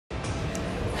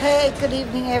Hey, good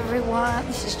evening everyone.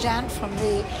 This is Jan from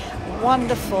the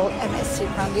wonderful MSC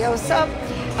Grandiosa.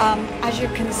 As you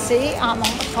can see, I'm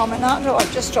on the Promenade. Oh,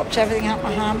 I've just dropped everything out my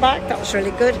handbag. That was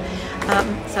really good.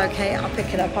 It's okay, I'll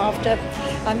pick it up after.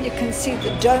 You can see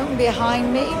the dome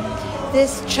behind me.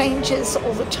 This changes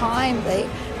all the time.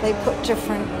 They put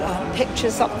different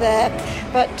pictures up there.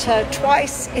 But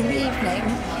twice in the evening,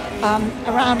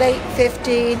 around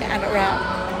 8:15 and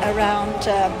around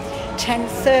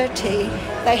 10:30,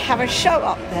 they have a show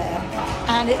up there,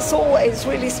 and it's always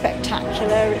really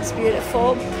spectacular. It's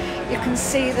beautiful. You can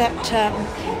see that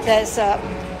there's an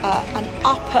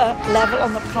upper level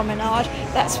on the Promenade.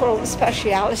 That's where all the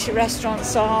speciality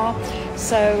restaurants are.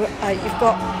 So you've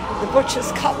got the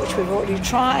Butcher's Cut, which we've already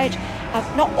tried.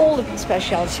 Not all of the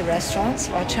speciality restaurants.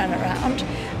 If I turn around,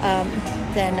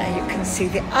 then you can see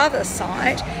the other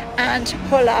side, and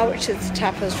Hula, which is the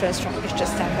tapas restaurant, is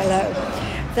just down below.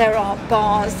 There are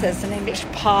bars, there's an English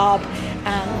pub,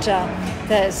 and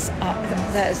there's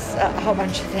a whole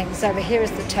bunch of things. Over here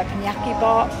is the teppanyaki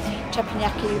bar,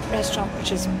 teppanyaki restaurant,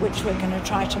 which we're going to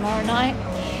try tomorrow night.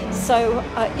 So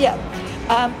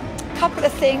couple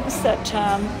of things that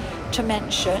to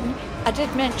mention. I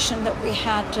did mention that we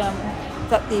had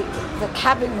that the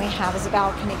cabin we have is a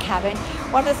balcony cabin.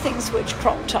 One of the things which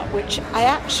cropped up, which I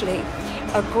actually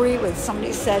agree with,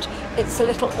 somebody said it's a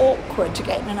little awkward to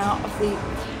get in and out of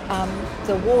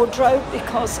the wardrobe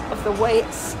because of the way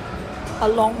it's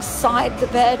alongside the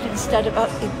bed instead of at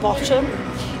the bottom.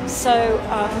 So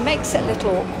it makes it a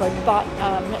little awkward, but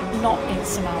not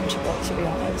insurmountable, to be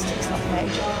honest. It's not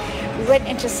major. We went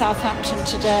into Southampton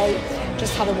today,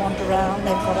 just had a wander around.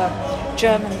 They've got a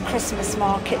German Christmas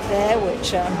market there,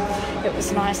 which it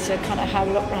was nice to kind of have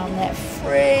a look around there.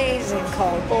 Freezing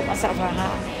cold, bought myself a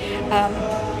hat.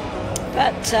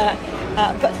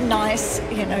 But nice,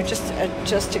 you know,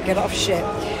 just to get off ship.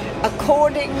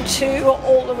 According to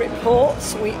all the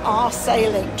reports, we are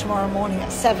sailing tomorrow morning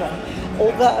at 7.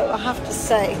 Although I have to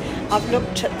say, I've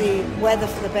looked at the weather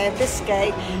for the Bay of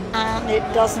Biscay, and it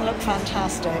doesn't look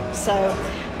fantastic. So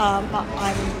I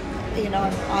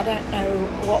don't know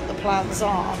what the plans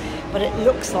are, but it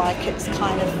looks like it's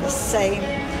kind of the same.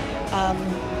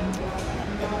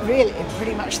 Really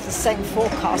pretty much the same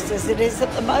forecast as it is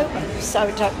at the moment, so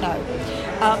I don't know,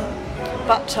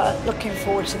 but looking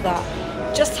forward to that.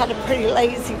 Just had a pretty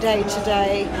lazy day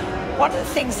today. One of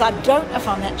the things I don't know if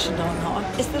I mentioned or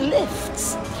not is the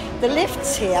lifts. The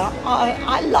lifts here,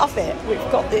 I love it.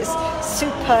 We've got this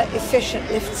super efficient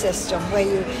lift system where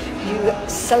you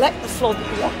select the floor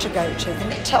that you want to go to,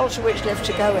 then it tells you which lift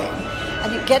to go in,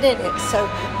 and you get in it. So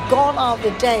gone are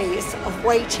the days of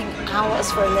waiting hours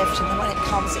for a lift, and then when it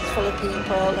comes it's full of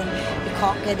people and you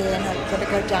can't get in, and you've got to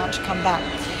go down to come back,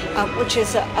 which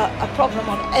is a problem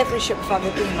on every ship I've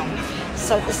ever been on.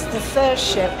 So this is the first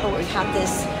ship where we've had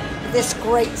this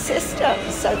great system,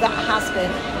 so that has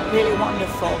been really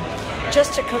wonderful.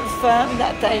 Just to confirm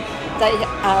that they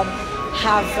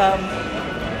have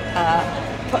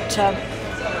put,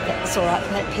 it's all right,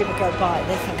 let people go by,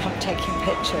 they think I'm taking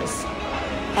pictures.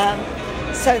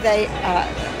 So they,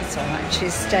 it's all right,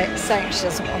 she's saying she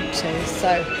doesn't want to,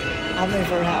 so I'll move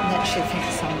her around and then she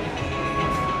thinks I'm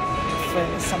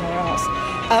filming somewhere else.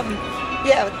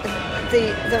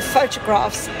 The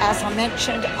photographs, as I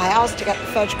mentioned, I asked to get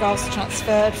the photographs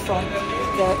transferred from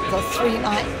the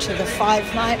 3-night to the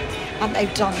 5-night, and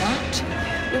they've done that.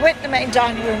 We went to the main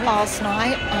dining room last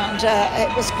night, and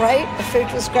it was great. The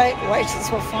food was great, the waiters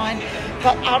were fine,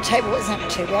 but our table was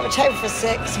empty. We have a table for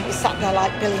 6, and we sat there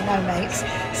like Billy No Mates.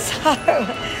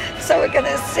 So we're going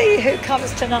to see who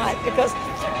comes tonight, because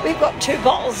we've got 2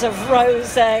 bottles of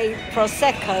rosé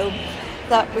prosecco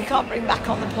that we can't bring back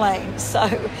on the plane, so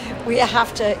we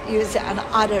have to use it, and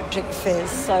I don't drink fizz,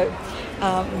 so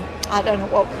I don't know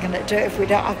what we're going to do. If we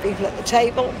don't have people at the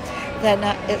table, then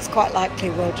it's quite likely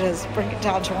we'll just bring it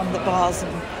down to one of the bars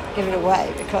and give it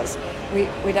away, because we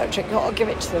don't drink it, or give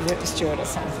it to the room steward or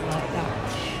something like that.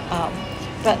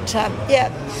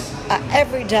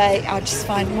 Every day I just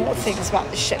find more things about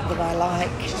the ship that I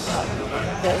like.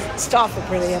 The staff are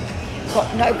brilliant,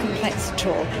 got no complaints at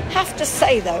all. Have to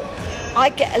say though, I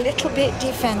get a little bit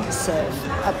defensive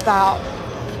about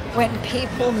when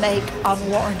people make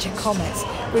unwarranted comments.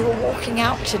 We were walking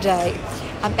out today,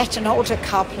 I met an older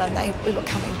couple, and we were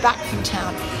coming back from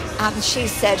town, and she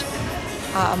said,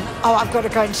 I've got to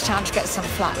go into town to get some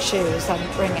flat shoes, I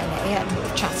didn't bring any, and we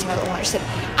were chatting a little while. She said,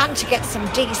 and to get some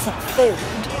decent food.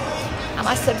 And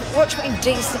I said, what do you mean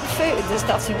decent food? There's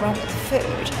nothing wrong with the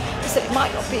food. She said, it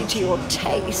might not be to your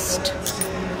taste.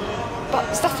 but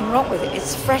there's nothing wrong with it.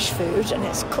 It's fresh food and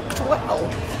it's cooked well.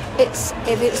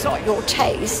 If it's not your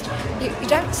taste, you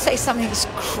don't say something's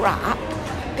crap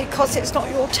because it's not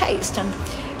your taste. And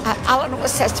Alan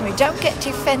always says to me, don't get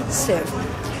defensive.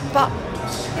 But,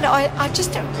 you know, I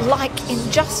just don't like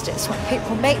injustice when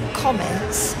people make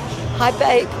comments. Hi,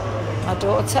 babe, my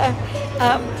daughter.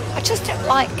 I just don't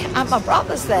like, and my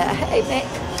brother's there. Hey, Nick.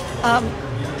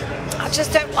 I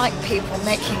just don't like people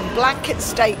making blanket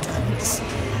statements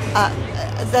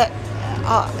that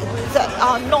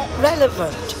are not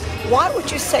relevant. Why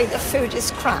would you say the food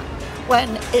is crap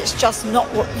when it's just not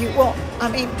what you want? I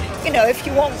mean, you know, if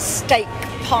you want steak,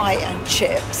 pie and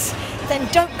chips, then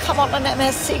don't come on an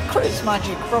MSC cruise. Mind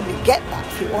you, could probably get that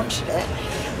if you wanted it.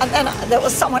 And then there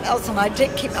was someone else, and I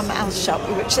did keep my mouth shut.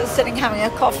 We were just sitting having a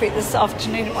coffee this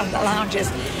afternoon in one of the lounges,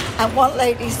 and one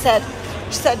lady said,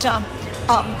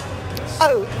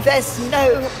 oh, there's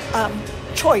no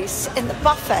choice in the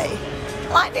buffet.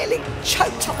 And I nearly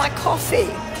choked on my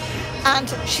coffee. And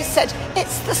she said,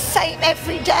 it's the same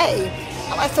every day.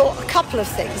 And I thought a couple of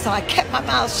things, and I kept my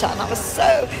mouth shut, and I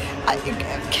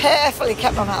carefully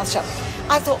kept my mouth shut.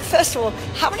 I thought, first of all,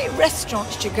 how many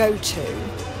restaurants do you go to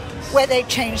where they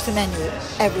change the menu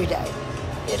every day?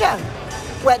 You don't.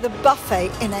 Where the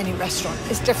buffet in any restaurant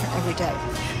is different every day.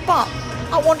 But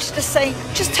I wanted to say,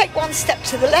 just take one step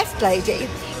to the left, lady.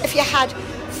 If you had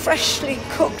freshly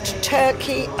cooked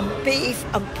turkey and beef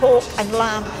and pork and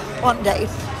lamb one day,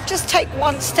 just take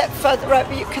one step further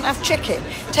over, you can have chicken.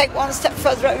 Take one step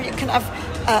further over, you can have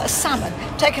salmon.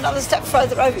 Take another step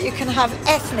further over, you can have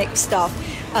ethnic stuff.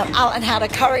 Alan had a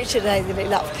curry today that he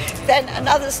loved. Then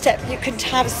another step, you can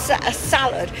have a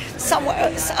salad. Somewhere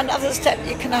else, another step,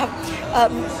 you can have,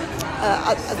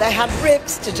 they had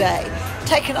ribs today.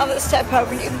 Take another step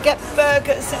over, you can get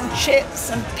burgers and chips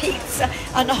and pizza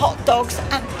and hot dogs.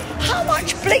 And how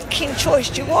much blinking choice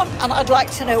do you want? And I'd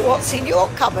like to know what's in your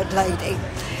cupboard, lady.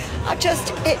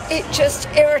 It just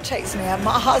irritates me. And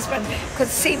my husband could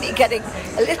see me getting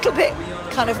a little bit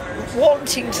kind of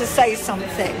wanting to say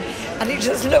something, and he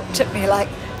just looked at me like,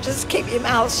 just keep your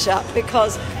mouth shut,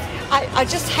 because I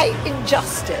just hate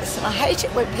injustice, and I hate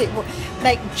it when people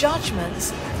make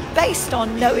judgments based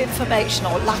on no information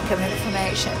or lack of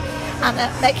information,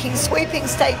 and making sweeping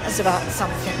statements about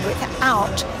something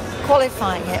without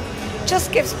qualifying it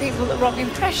just gives people the wrong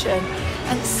impression.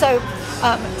 And so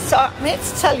I'm here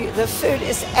to tell you, the food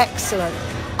is excellent.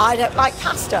 I don't like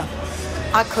pasta.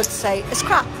 I could say it's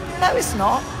crap. No, it's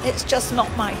not. It's just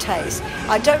not my taste.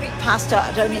 I don't eat pasta.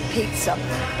 I don't eat pizza.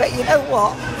 But you know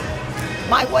what?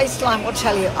 My waistline will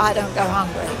tell you I don't go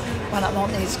hungry when I'm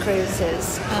on these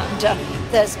cruises. And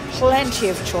there's plenty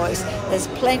of choice. There's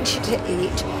plenty to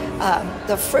eat.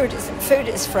 The food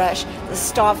is fresh. The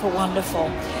staff are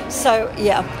wonderful. So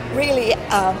yeah, really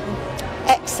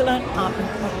excellent. I'm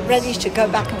ready to go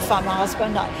back and find my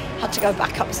husband. I had to go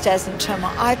back upstairs and turn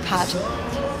my iPad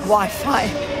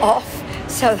Wi-Fi off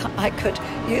so that I could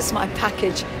use my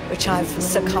package, which I've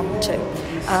succumbed to,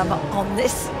 on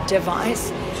this device,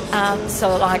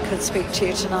 so that I could speak to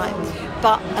you tonight.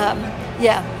 But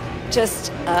yeah,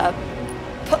 just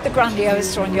put the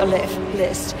Grandiosa on your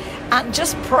list, and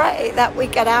just pray that we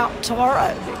get out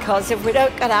tomorrow, because if we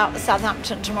don't get out of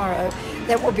Southampton tomorrow,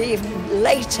 then we'll be even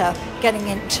later getting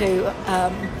into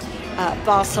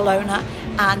Barcelona.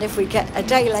 And if we get a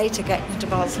day later getting into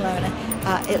Barcelona,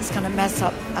 it's going to mess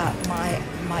up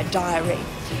my diary.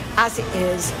 As it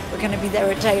is, we're going to be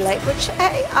there a day late, which,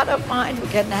 hey, I don't mind.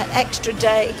 We're getting an extra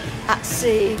day at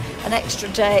sea, an extra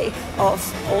day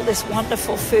of all this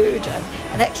wonderful food, and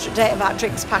an extra day of our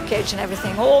drinks package and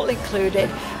everything, all included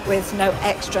with no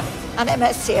extra. And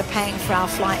MSC are paying for our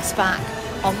flights back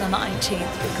on the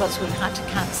 19th because we've had to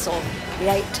cancel the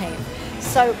 18th.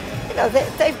 So, you know,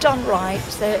 they've done right.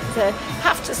 They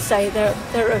have to say they're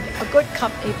a good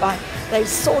company by they're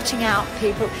sorting out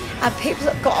people, and people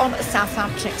that got on at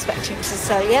Southampton expecting to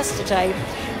sail yesterday,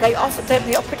 they offered them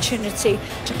the opportunity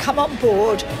to come on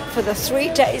board for the 3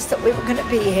 days that we were going to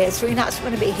be here, 3 nights we're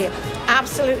going to be here,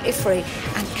 absolutely free,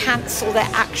 and cancel their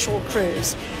actual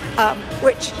cruise,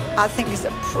 which I think is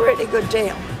a pretty good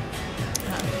deal.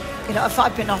 You know, if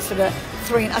I've been offered a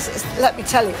 3 nights, let me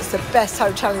tell you, it's the best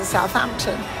hotel in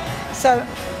Southampton. So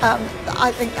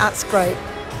I think that's great.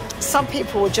 Some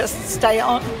people will just stay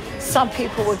on, some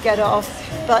people will get off,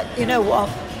 but you know what?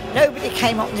 Nobody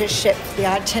came on this ship for the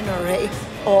itinerary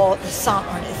or the sun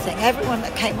or anything. Everyone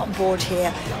that came on board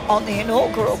here on the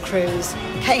inaugural cruise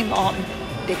came on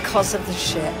because of the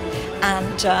ship,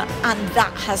 and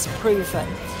that has proven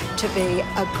to be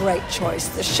a great choice.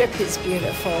 The ship is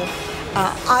beautiful.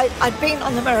 I'd been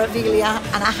on the Meraviglia,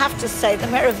 and I have to say the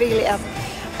Meraviglia,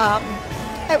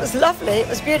 It was lovely, it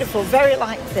was beautiful, very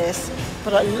like this,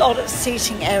 but a lot of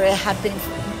seating area had been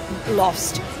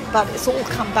lost, but it's all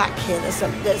come back here.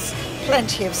 There's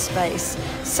plenty of space.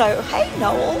 So, hey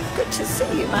Noel, good to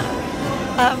see you,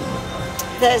 man.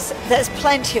 There's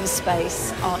plenty of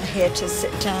space on here to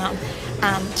sit down,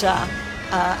 and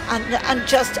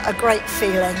just a great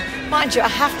feeling. Mind you, I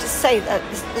have to say that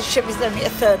the ship is only a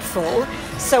third full,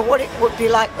 so what it would be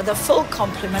like with a full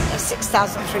complement of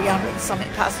 6,300 and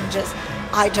something passengers,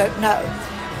 I don't know.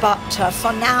 But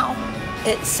for now,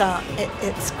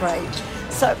 it's great.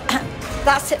 So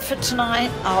that's it for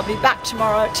tonight. I'll be back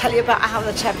tomorrow, tell you about how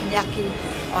the teppanyaki,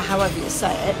 or however you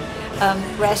say it,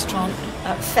 restaurant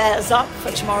fares up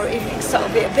for tomorrow evening. So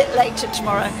it'll be a bit later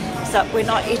tomorrow, so we're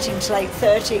not eating till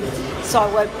 8:30, so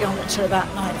I won't be on until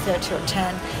about 9:30 or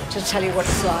 10 to tell you what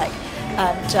it's like.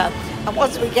 And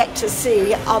once we get to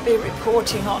sea, I'll be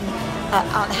reporting on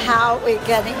how we're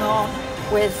getting on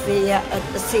with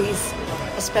the seas,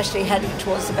 especially heading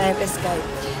towards the Bay of Biscay.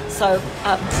 So,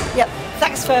 yep,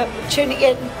 thanks for tuning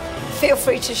in. Feel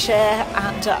free to share,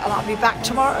 and I'll be back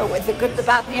tomorrow with the good, the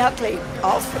bad, and the ugly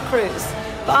of the cruise.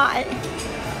 Bye.